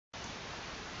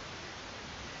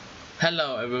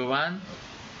Hello everyone,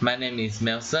 my name is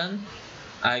Mailson.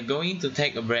 I'm going to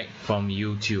take a break from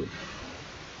YouTube.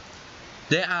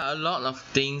 There are a lot of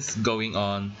things going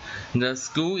on. The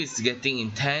school is getting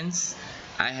intense.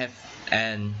 I have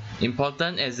an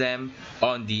important exam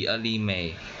on the early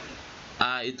May.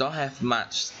 I don't have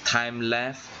much time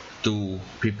left to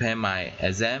prepare my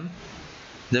exam.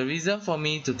 The reason for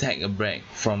me to take a break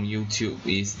from YouTube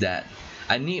is that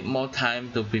I need more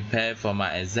time to prepare for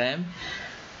my exam.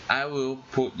 I will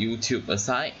put YouTube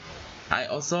aside. I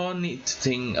also need to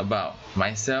think about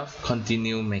myself,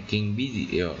 continue making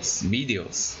videos.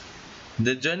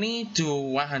 The journey to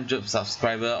 100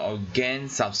 subscriber or gain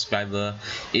subscriber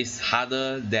is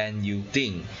harder than you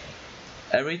think.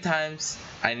 Every time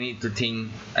I need to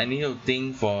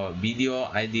think for video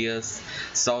ideas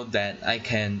so that I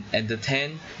can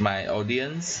entertain my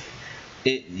audience.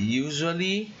 It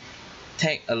usually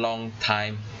takes a long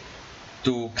time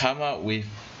to come up with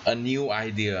a new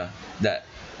idea, that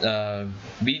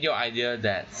video idea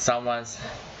that someone's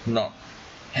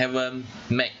haven't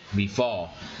made before,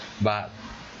 but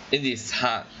it is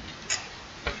hard.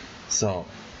 So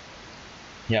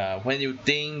yeah, when you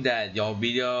think that your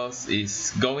videos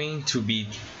is going to be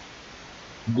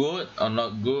good or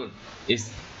not good,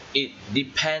 it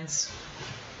depends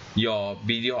your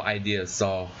video idea.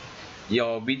 So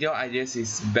your video ideas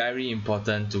is very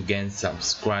important to gain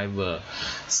subscriber.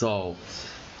 So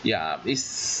yeah,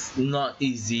 it's not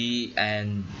easy,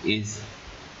 and it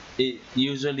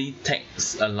usually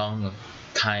takes a long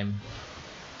time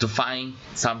to find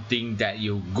something that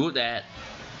you're good at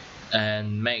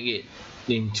and make it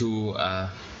into a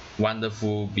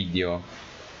wonderful video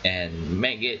and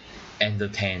make it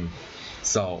entertain.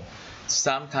 So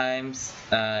sometimes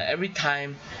every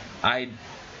time I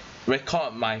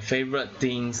record my favorite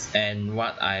things and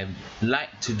what I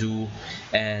like to do,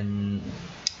 and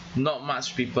not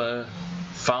much people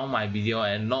found my video,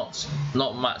 and not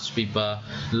much people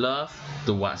love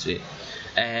to watch it,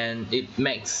 and it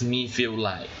makes me feel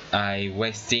like I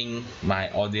wasting my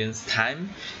audience time.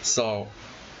 So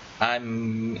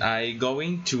I'm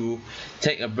going to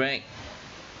take a break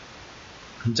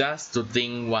just to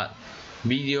think what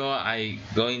video I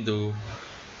going to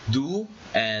do,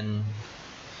 and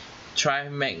try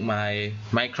make my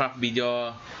Minecraft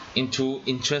video into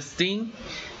interesting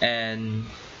and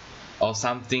or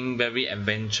something very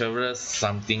adventurous,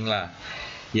 something lah.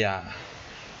 Yeah.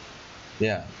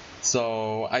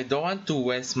 So I don't want to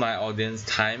waste my audience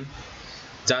time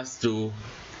just to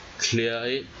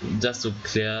clear.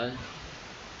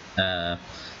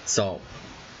 So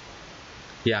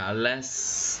yeah,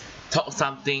 let's talk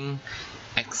something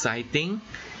exciting.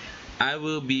 I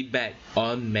will be back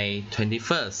on May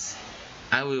 21st.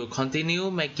 I will continue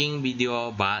making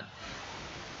video, but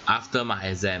after my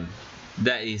exam.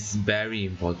 That is very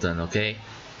important, okay?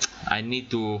 I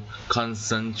need to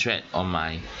concentrate on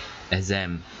my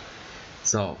exam.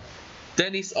 So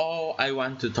that is all I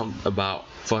want to talk about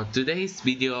for today's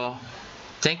video.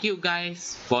 Thank you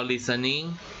guys for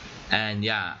listening, and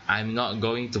yeah, I'm not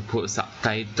going to put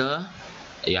subtitle,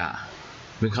 yeah,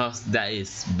 because that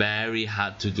is very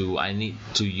hard to do. I need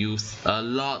to use a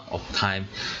lot of time.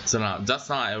 So just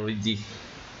now I already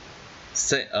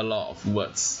said a lot of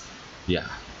words, yeah,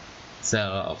 said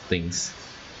a lot of things,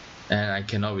 and I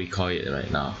cannot recall it right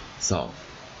now. So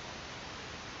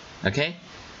okay,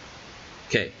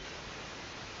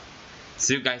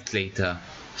 see you guys later.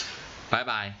 Bye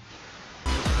bye.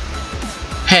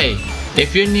 Hey,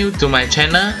 if you're new to my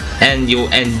channel and you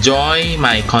enjoy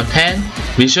my content,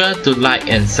 be sure to like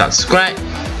and subscribe.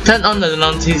 Turn on the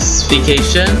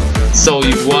notification so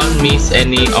you won't miss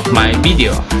any of my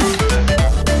video.